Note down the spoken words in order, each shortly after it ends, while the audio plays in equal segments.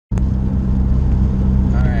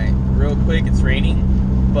like it's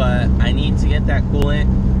raining, but I need to get that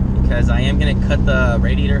coolant because I am gonna cut the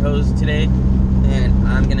radiator hose today, and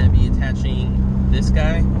I'm gonna be attaching this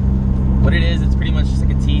guy. What it is, it's pretty much just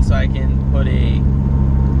like a T, so I can put a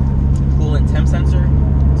coolant temp sensor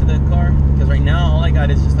to the car, because right now all I got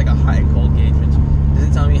is just like a hot and cold gauge, which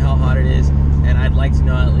doesn't tell me how hot it is, and I'd like to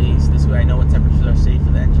know at least. This way I know what temperatures are safe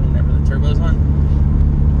for the engine whenever the turbo's on.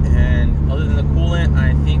 And other than the coolant,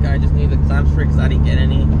 I think I just need the clamps for it because I didn't get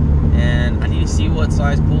any, and I need to see what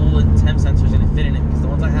size coolant temp sensor is going to fit in it, because the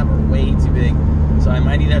ones I have are way too big, so I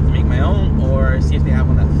might either have to make my own or see if they have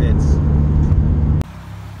one that fits.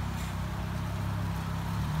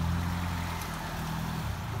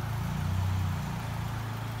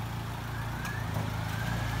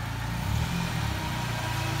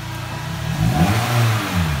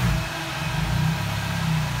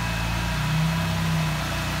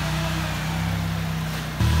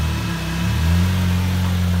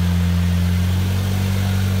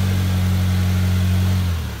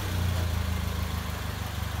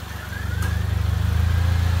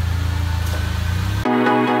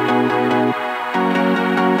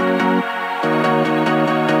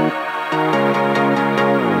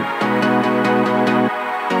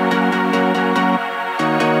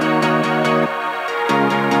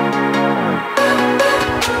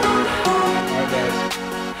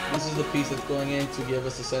 Piece that's going in to give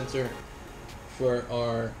us a sensor for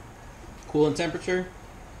our coolant temperature.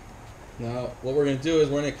 Now what we're going to do is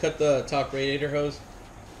we're going to cut the top radiator hose,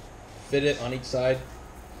 fit it on each side.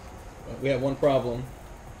 We have one problem.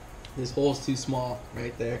 This hole's too small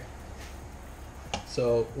right there,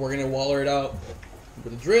 so we're going to waller it out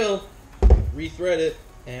with a drill, rethread it,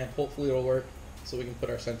 and hopefully it'll work so we can put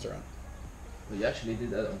our sensor on. Well, you actually did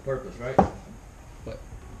that on purpose, right? But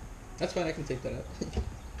that's fine, I can take that out.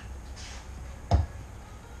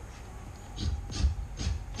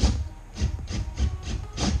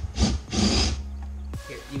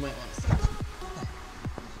 You might want to start.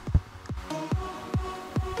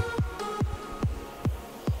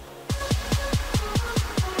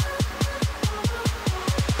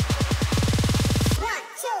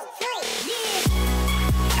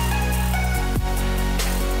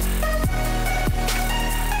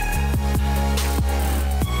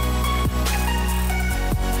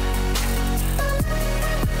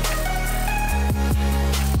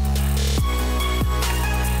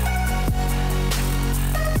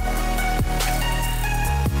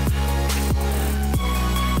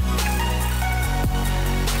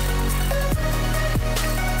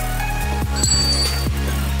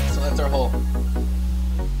 Our hole.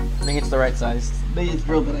 I think it's the right size. The biggest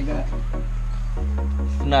drill that I got.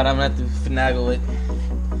 If not, I'm gonna have to finagle it.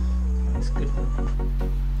 That's good.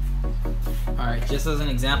 Alright, just as an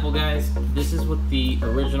example, guys, this is what the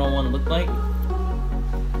original one looked like.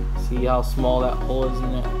 See how small that hole is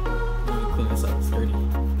in there? Let me clean this up, it's dirty.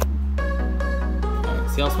 Alright,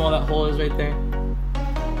 see how small that hole is right there?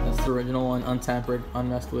 That's the original one, untampered,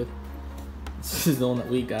 unmessed with. This is the one that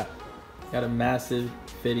we got. Got a massive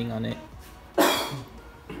fitting on it.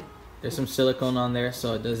 There's some silicone on there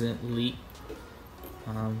so it doesn't leak.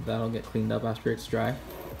 That'll get cleaned up after it's dry.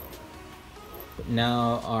 But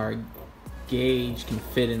now our gauge can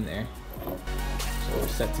fit in there, so we're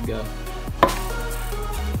set to go.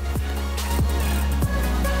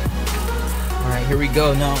 Alright, here we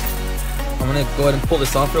go. Now I'm gonna go ahead and pull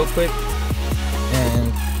this off real quick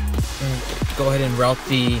and go ahead and route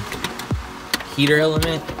the heater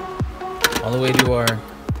element all the way to our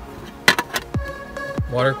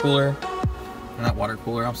water cooler. Not water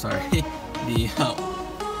cooler, I'm sorry.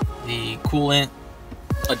 the coolant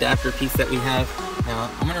adapter piece that we have. Now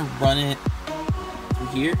I'm gonna run it through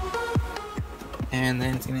here, and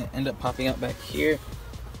then it's gonna end up popping out back here.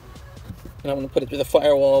 And I'm gonna put it through the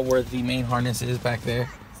firewall where the main harness is back there.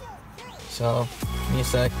 So give me a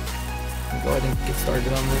sec. Go ahead and get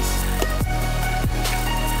started on this.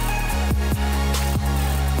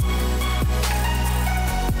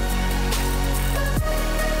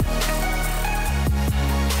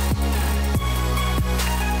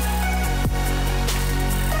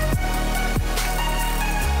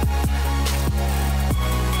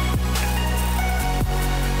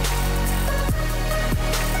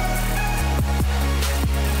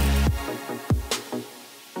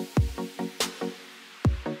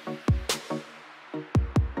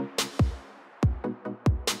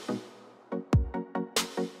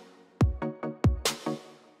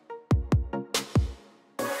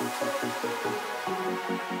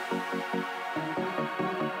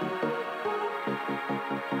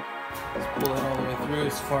 pull it all the way through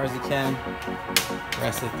as far as you can.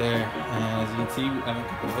 Rest it there, and as you can see, I haven't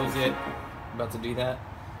cut the hose yet. I'm about to do that.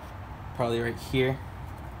 probably right here,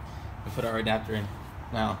 and put our adapter in.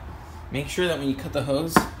 Now, make sure that when you cut the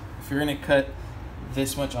hose, if you're gonna cut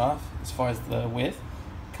this much off, as far as the width,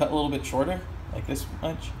 cut a little bit shorter, like this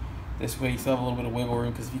much. This way you still have a little bit of wiggle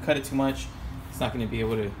room, because if you cut it too much, it's not gonna be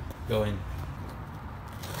able to go in.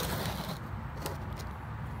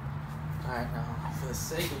 Alright, now, for the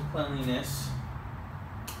sake of cleanliness,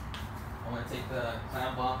 I'm gonna take the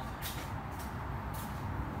clamp off,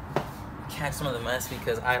 catch some of the mess,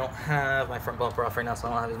 because I don't have my front bumper off right now, so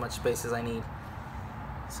I don't have as much space as I need.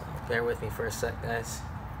 So bear with me for a sec, guys.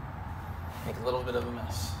 Make a little bit of a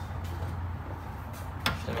mess.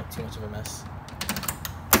 Shouldn't make too much of a mess.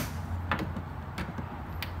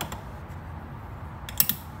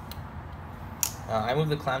 I moved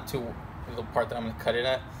the clamp to the part that I'm going to cut it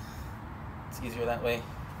at. It's easier that way,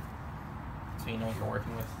 so you know what you're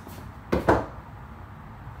working with.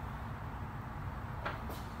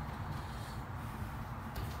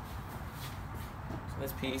 So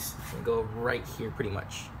this piece can go right here pretty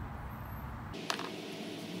much.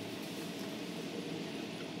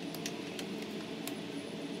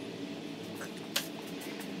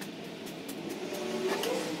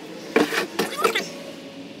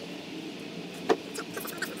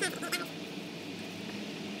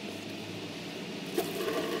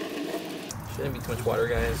 Shouldn't be too much water,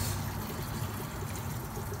 guys.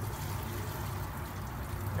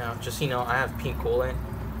 Now, just so you know, I have pink coolant.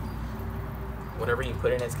 Whatever you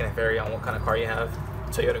put in it's gonna vary on what kind of car you have.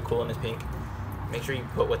 Toyota coolant is pink. Make sure you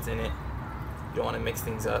put what's in it. You don't want to mix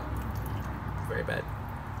things up. Very bad.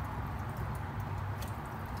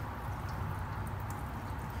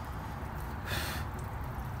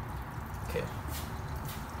 Okay.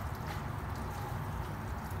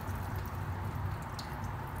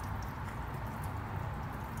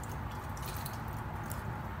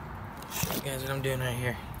 Show you guys what I'm doing right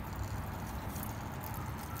here.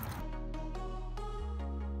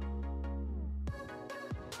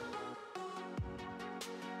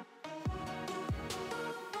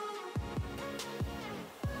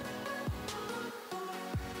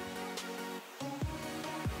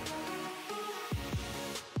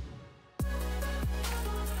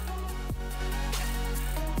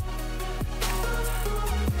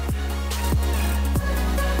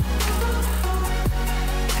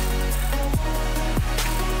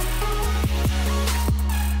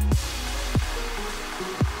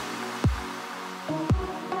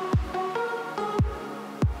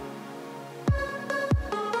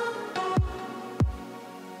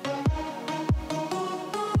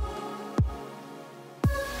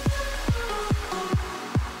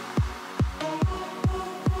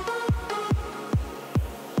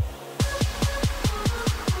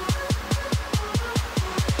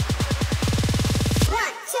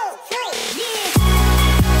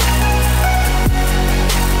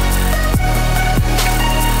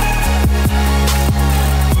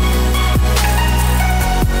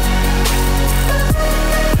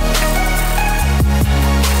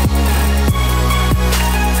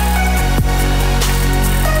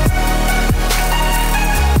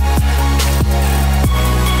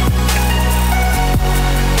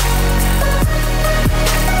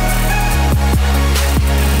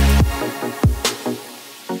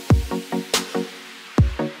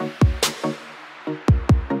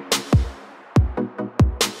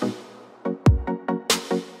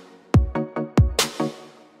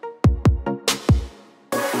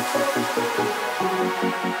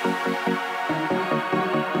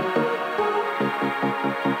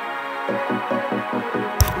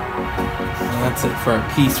 That's it for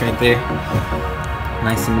our piece right there.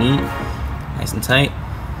 Nice and neat, nice and tight.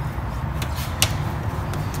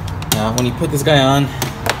 Now when you put this guy on,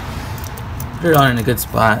 put it on in a good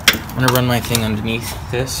spot. I'm gonna run my thing underneath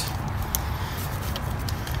this.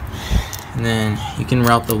 And then you can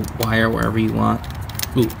route the wire wherever you want.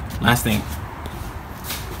 Ooh, last thing.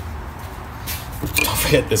 Don't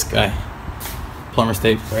forget this guy. Plumber's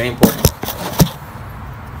tape, very important.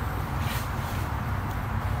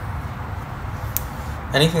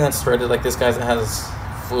 Anything that's threaded like this, guys, that has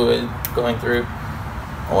fluid going through,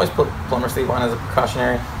 always put plumber's tape on as a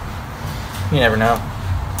precautionary. You never know.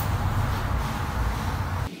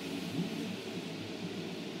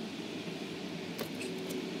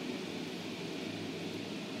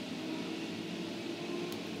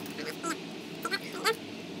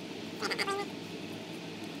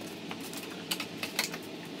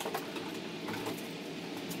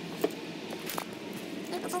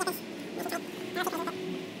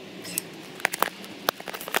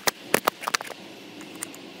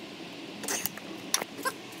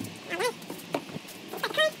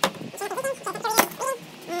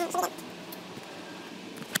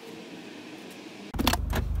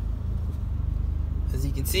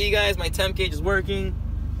 can see, you guys, my temp gauge is working.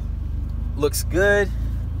 Looks good.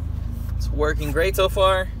 It's working great so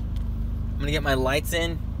far. I'm gonna get my lights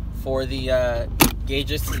in for the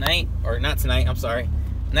gauges tonight, or not tonight, I'm sorry.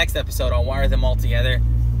 Next episode, I'll wire them all together.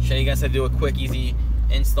 Show you guys how to do a quick, easy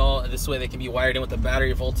install. This way they can be wired in with the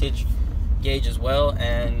battery voltage gauge as well,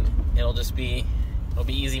 and it'll be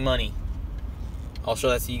easy money. I'll show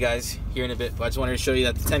that to you guys here in a bit, but I just wanted to show you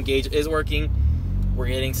that the temp gauge is working. We're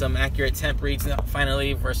getting some accurate temp reads now,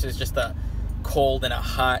 finally, versus just a cold and a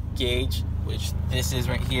hot gauge, which this is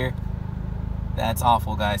right here. That's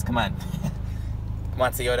awful, guys. Come on. Come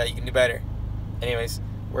on, Toyota, you can do better. Anyways,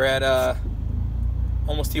 we're at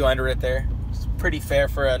almost 200 right there. It's pretty fair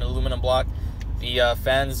for an aluminum block. The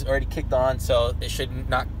fan's already kicked on, so it should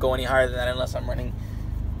not go any higher than that unless I'm running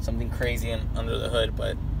something crazy under the hood,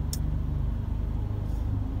 but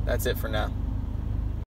that's it for now.